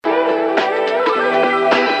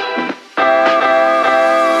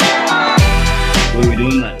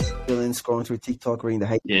scrolling through TikTok, reading the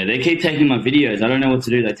hate. Yeah, they keep taking my videos. I don't know what to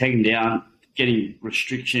do. They take them down, getting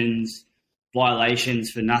restrictions,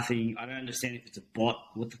 violations for nothing. I don't understand if it's a bot,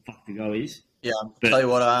 what the fuck the go is. Yeah, I'll tell you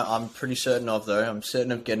what I'm pretty certain of, though. I'm sick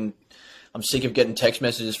of getting text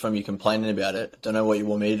messages from you complaining about it. Don't know what you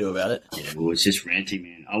want me to do about it. Yeah, well, it's just ranting,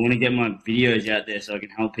 man. I want to get my videos out there so I can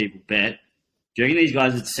help people bet. Do you reckon these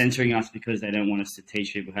guys are censoring us because they don't want us to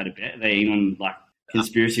teach people how to bet? Are they in on, like,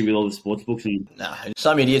 conspiracy with all the sports books? And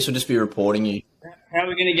some idiots will just be reporting you. How are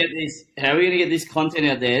we going to get this? How are we going to get this content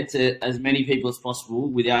out there to as many people as possible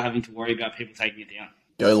without having to worry about people taking it down?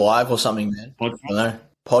 Go live or something, man. Podcast? I don't know.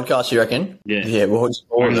 Podcast, you reckon? Yeah. Yeah, well, it's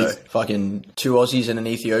all though. Fucking 2 Aussies and an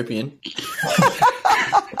Ethiopian.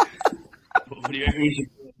 What do you reckon we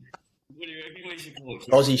should call?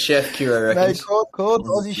 Aussie chef, Kiro reckons. Mate, called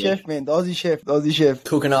Aussie chef, man. The Aussie chef.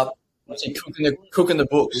 Cooking up. What's he cooking the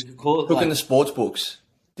books? Cooking like, the sports books.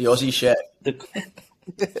 The Aussie chef.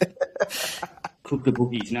 Cook the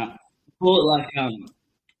bookies. No. Call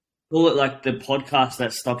it like the podcast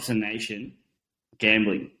that stops a nation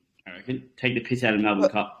gambling. I reckon. Take the piss out of Melbourne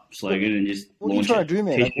Cup slogan and just what launch it. What are you trying to do,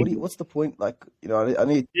 man? Like, what's the point? Like, I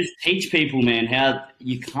need... Just teach people, man, how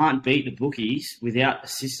you can't beat the bookies without a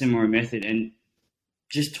system or a method, and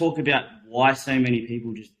just talk about why so many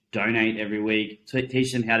people just donate every week.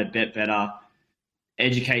 Teach them how to bet better,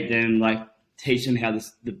 educate them, like teach them how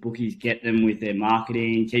the bookies get them with their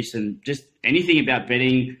marketing, teach them just anything about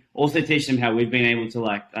betting. Also teach them how we've been able to,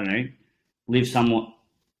 like, I don't know, live somewhat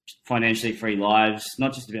financially free lives,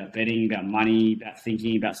 not just about betting, about money, about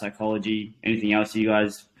thinking, about psychology, anything else you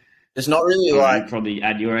guys. There's not really like... Probably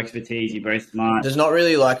add your expertise, you're both smart. There's not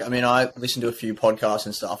really like, I mean, I listen to a few podcasts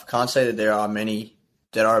and stuff. I can't say that there are many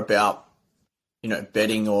that are about,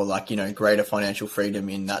 betting or like, greater financial freedom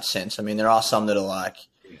in that sense. I mean, there are some that are like,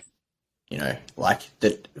 like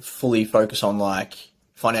that fully focus on like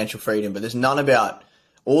financial freedom, but there's none about...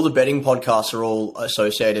 All the betting podcasts are all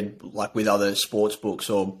associated like with other sports books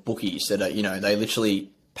or bookies that are, they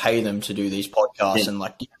literally pay them to do these podcasts and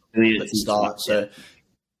like at the start. So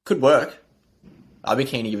could work. I'd be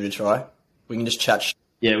keen to give it a try. We can just chat.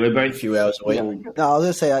 Yeah, we're both a few hours a week. No, I was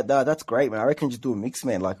gonna say that's great, man. I reckon just do a mix,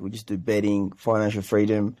 man. Like we just do betting, financial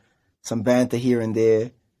freedom, some banter here and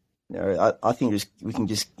there. I think we can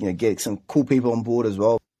just get some cool people on board as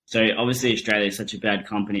well. So obviously Australia is such a bad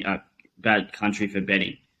country for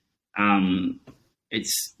betting.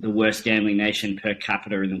 It's the worst gambling nation per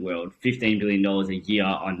capita in the world. $15 billion a year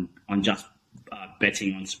on just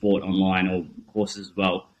betting on sport online or horses as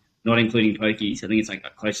well, not including pokies. I think it's like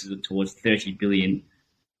closer towards 30 billion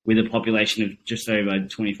with a population of just over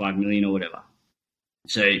 25 million or whatever.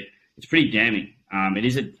 So it's pretty damning. It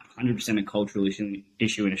is 100% a cultural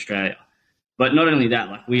issue in Australia. But not only that,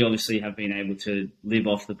 like we obviously have been able to live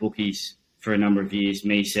off the bookies for a number of years.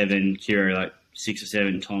 Me, 7, Kiro, like 6 or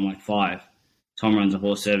 7, Tom, like 5. Tom runs a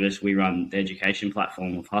horse service. We run the education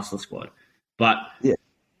platform of Hustler Squad. But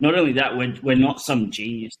not only that, we're not some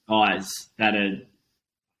genius guys that are,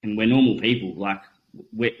 and we're normal people. Like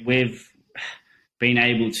we've been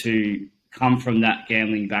able to come from that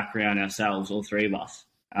gambling background ourselves, all three of us,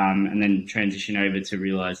 and then transition over to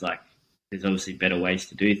realize like there's obviously better ways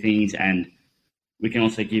to do things, and we can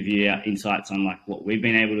also give you our insights on like what we've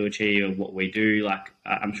been able to achieve or what we do. Like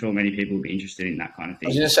I'm sure many people would be interested in that kind of thing. I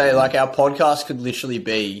was going to say, like, our podcast could literally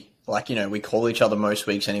be like, we call each other most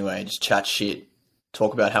weeks anyway, just chat shit,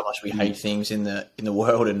 talk about how much we hate things in the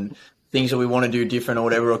world and things that we want to do different or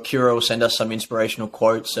whatever. Or Kira will send us some inspirational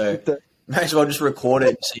quotes. So may as well just record it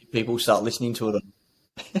and see if people start listening to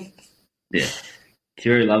it. Yeah.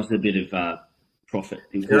 Kira loves a bit of profit.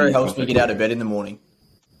 Kira helps me get out of bed in the morning.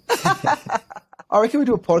 I reckon we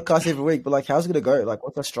do a podcast every week, but like, how's it going to go? Like,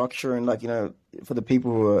 what's the structure? And like, for the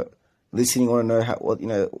people who are listening, want to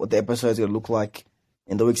know what the episode's going to look like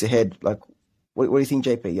in the weeks ahead. Like, what do you think,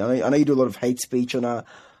 JP? I know you do a lot of hate speech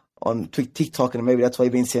on TikTok, and maybe that's why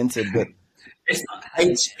you've been censored. But it's not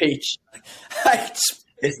hate speech.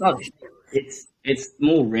 It's not. It's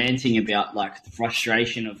more ranting about like the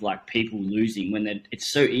frustration of like people losing when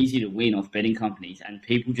it's so easy to win off betting companies, and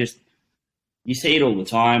people just, you see it all the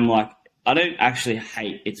time. Like, I don't actually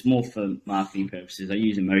hate. It's more for marketing purposes. I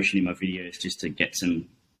use emotion in my videos just to get some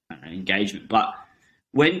engagement. But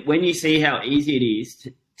when you see how easy it is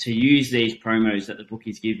to use these promos that the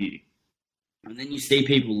bookies give you, and then you see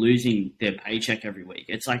people losing their paycheck every week,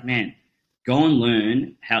 it's like, man, go and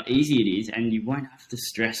learn how easy it is, and you won't have to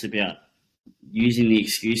stress about using the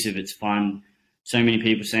excuse of it's fun so many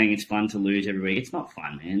people saying it's fun to lose every week. It's not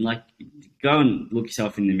fun, man. Like, go and look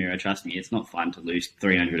yourself in the mirror. Trust me, it's not fun to lose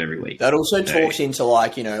 300 every week. That also talks into,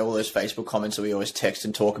 like, you know, all those Facebook comments that we always text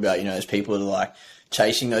and talk about, you know, those people that are like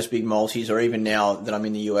chasing those big multis, or even now that I'm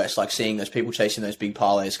in the US, like seeing those people chasing those big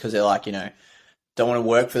parlays because they're like, you know, don't want to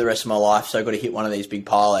work for the rest of my life, so I've got to hit one of these big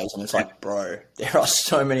parlays. And it's like, bro, there are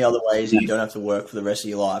so many other ways that you don't have to work for the rest of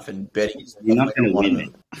your life, and betting is You're not going to one of win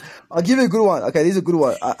them. it. I'll give you a good one. Okay, this is a good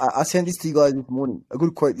one. I sent this to you guys this morning. A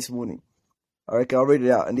good quote this morning. All right, okay, I'll read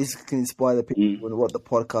it out, and this can inspire the people on what the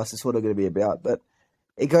podcast is sort of going to be about. But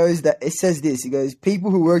it says this. It goes,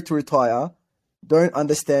 people who work to retire don't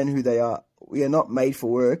understand who they are. We are not made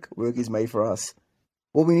for work. Work is made for us.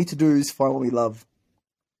 What we need to do is find what we love.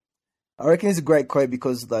 I reckon it's a great quote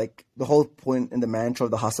because, like, the whole point and the mantra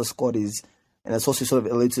of the Hustler Squad is, and it's also sort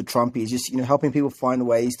of alludes to Trumpy, is just, you know, helping people find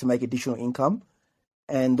ways to make additional income.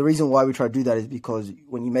 And the reason why we try to do that is because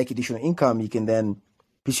when you make additional income, you can then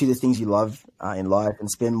pursue the things you love in life and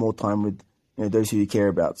spend more time with, you know, those who you care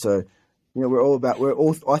about. So, you know,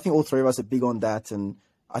 I think all three of us are big on that. And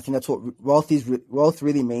I think that's what wealth is. Wealth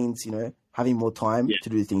really means, you know, having more time to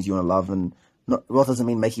do the things you want to love. And wealth doesn't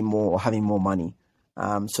mean making more or having more money.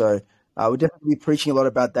 We'll definitely be preaching a lot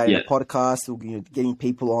about that in the podcast. We'll be getting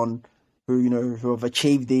people on who have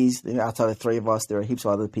achieved these. You know, outside of the three of us, there are heaps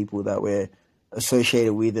of other people that we're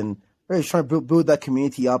associated with, and we're just trying to build that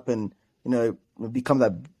community up and, you know, become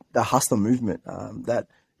that hustler movement that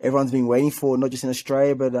everyone's been waiting for, not just in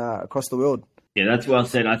Australia but across the world. Yeah, that's well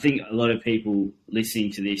said. I think a lot of people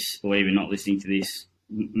listening to this, or even not listening to this,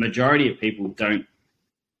 majority of people don't,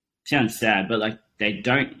 sounds sad, but like they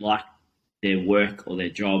don't like their work or their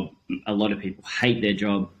job. A lot of people hate their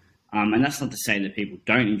job. And that's not to say that people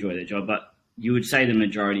don't enjoy their job, but you would say the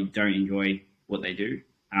majority don't enjoy what they do.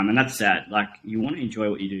 And that's sad. Like, you want to enjoy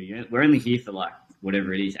what you do. You know, we're only here for like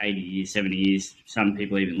whatever it is, 80 years, 70 years, some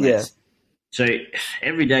people even less. So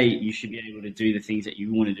every day you should be able to do the things that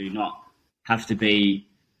you want to do, not have to be,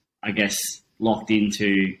 I guess, locked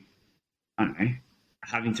into, I don't know,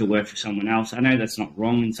 having to work for someone else. I know that's not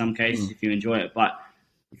wrong in some cases if you enjoy it, but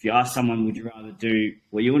if you ask someone, would you rather do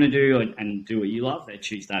what you want to do and do what you love, they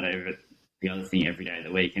choose that over the other thing every day of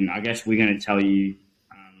the week. And I guess we're going to tell you,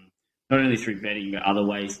 not only through betting, but other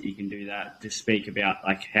ways that you can do that, to speak about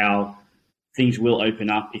like how things will open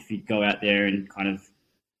up if you go out there and kind of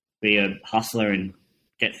be a hustler and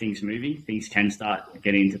get things moving. Things can start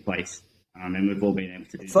getting into place. And we've all been able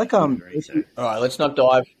to do it's that. Like All right, let's not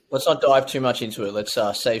dive too much into it. Let's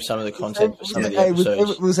save some of the content for some of the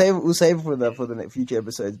episodes. We'll save it for the future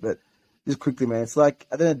episodes. But just quickly, man, it's like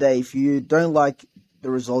at the end of the day, if you don't like the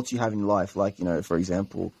results you have in life, like, you know, for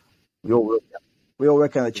example, we all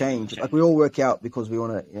work out a change. Like, we all work out because we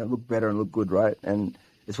want to, you know, look better and look good, right? And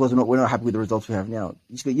it's because we're not happy with the results we have now.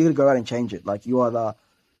 You got to go out and change it. Like, you are the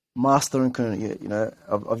master and, you know,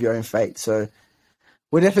 of your own fate. So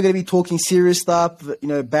we're definitely going to be talking serious stuff, you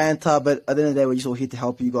know, banter, but at the end of the day, we're just all here to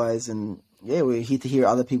help you guys. And yeah, we're here to hear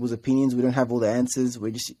other people's opinions. We don't have all the answers.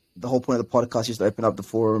 The whole point of the podcast is just to open up the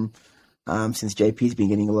forum, since JP's been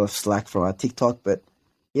getting a lot of slack from our TikTok. But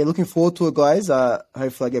yeah, looking forward to it, guys.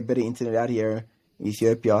 Hopefully I get better internet out here in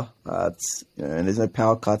Ethiopia. It's, you know, and there's no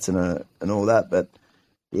power cuts and all that. But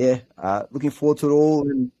yeah, looking forward to it all.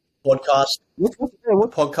 And Podcast.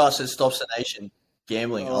 What Podcast that stops the nation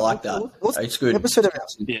gambling. I like that. It's good. Episode of,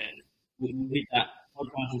 Yeah, we'll hit that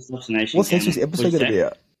podcast and Stops the Nation. what's next week's episode going to be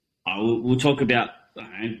at? We'll talk about, I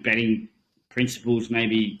don't know, betting principles,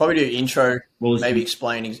 maybe. Probably do intro, What maybe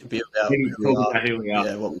explaining a bit about who we are.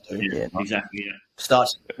 Yeah, what we do. Yeah, exactly. Yeah.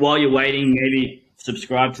 Starts. While you're waiting, maybe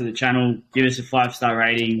subscribe to the channel, give us a 5-star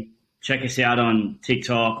rating, check us out on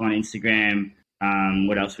TikTok, on Instagram.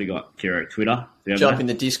 What else we got, Kiro? Twitter? Jump in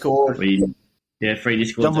the Discord. Free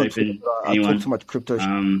Discord's open. I Anyone? talk too much crypto.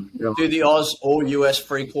 Do the Oz or US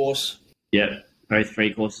free course. Yep. Both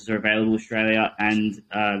free courses are available, Australia and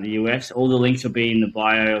the US. All the links will be in the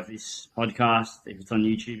bio of this podcast. If it's on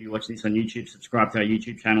YouTube, you watch this on YouTube, subscribe to our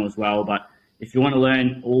YouTube channel as well. But if you want to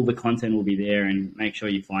learn, all the content will be there, and make sure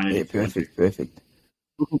you find it. Yeah, perfect.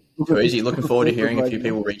 Crazy. Looking forward to hearing a few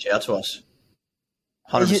people reach out to us.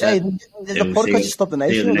 100%. Hey, does the podcast just stop the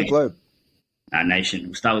nation or the globe? Nation.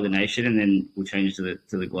 We'll start with the nation, and then we'll change to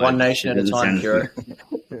the globe. One nation at a time, Kiro.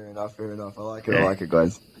 Fair enough. I like it,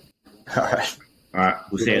 guys. All right. All right.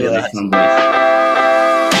 We'll see you next one, boys.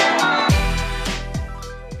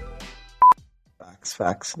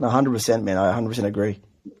 Facts. No, 100%, man. I 100% agree.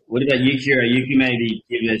 What about you, Kira? You can maybe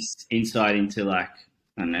give us insight into, like,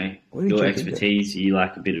 I don't know, your expertise. You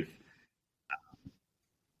like a bit of.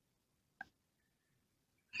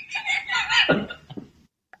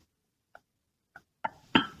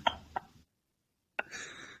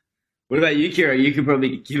 What about you, Kira? You could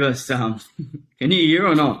probably give us some. Can you hear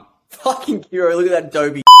or not? Fucking Kiro, look at that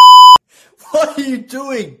Dobie. What are you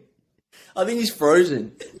doing? I think he's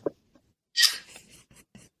frozen.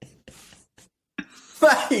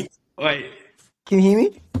 Mate, Wait. Can you hear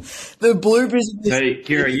me? the bloopers of So, this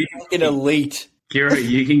Kira, you fucking elite. Kira,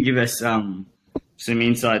 you can give us some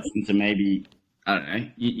insights into maybe, I don't know,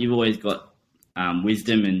 you've always got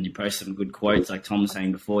wisdom and you post some good quotes, like Tom was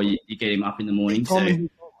saying before. You get him up in the morning, so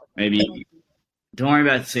maybe don't worry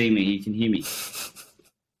about seeing me. You can hear me.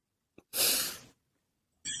 It's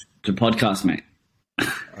a podcast, mate.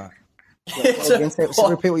 So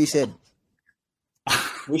repeat what you said.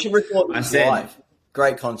 We should record this live.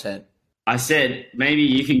 Great content. I said maybe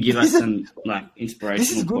you can give us some like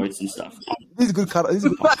inspirational quotes and stuff. This is good cut. This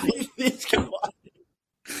is good.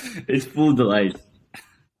 It's full delays.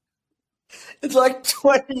 It's like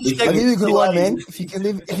 20 I'll give seconds. you a good one, man. If you can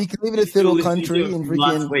live in a third world country and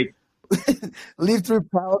last freaking week. live through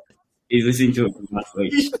power. He's listening to it from last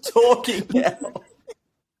week. He's talking now.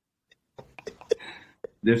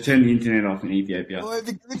 They've turned the internet off in Ethiopia. Well, if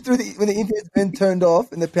you live through when the internet's been turned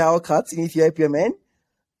off and the power cuts in Ethiopia, man,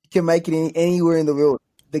 you can make it anywhere in the world.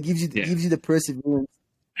 That gives you the perseverance.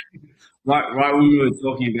 Right when we were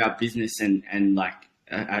talking about business and like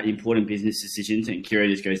important business decisions, and Kira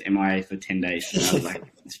just goes MIA for 10 days. And I was like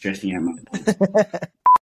stressing out.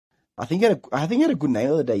 I think you had a good name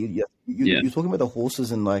the other day. You were talking about the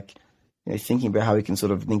horses and like thinking about how we can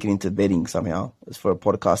sort of link it into betting somehow. As for a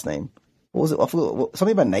podcast name, what was it? I forgot,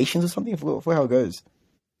 something about nations or something. I forgot how it goes.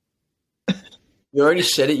 You already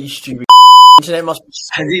said it, you stupid. Internet must be.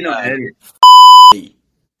 Has he not heard it?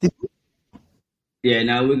 Yeah,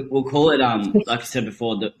 no, we'll call it, like I said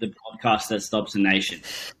before, the podcast that stops a nation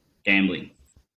gambling.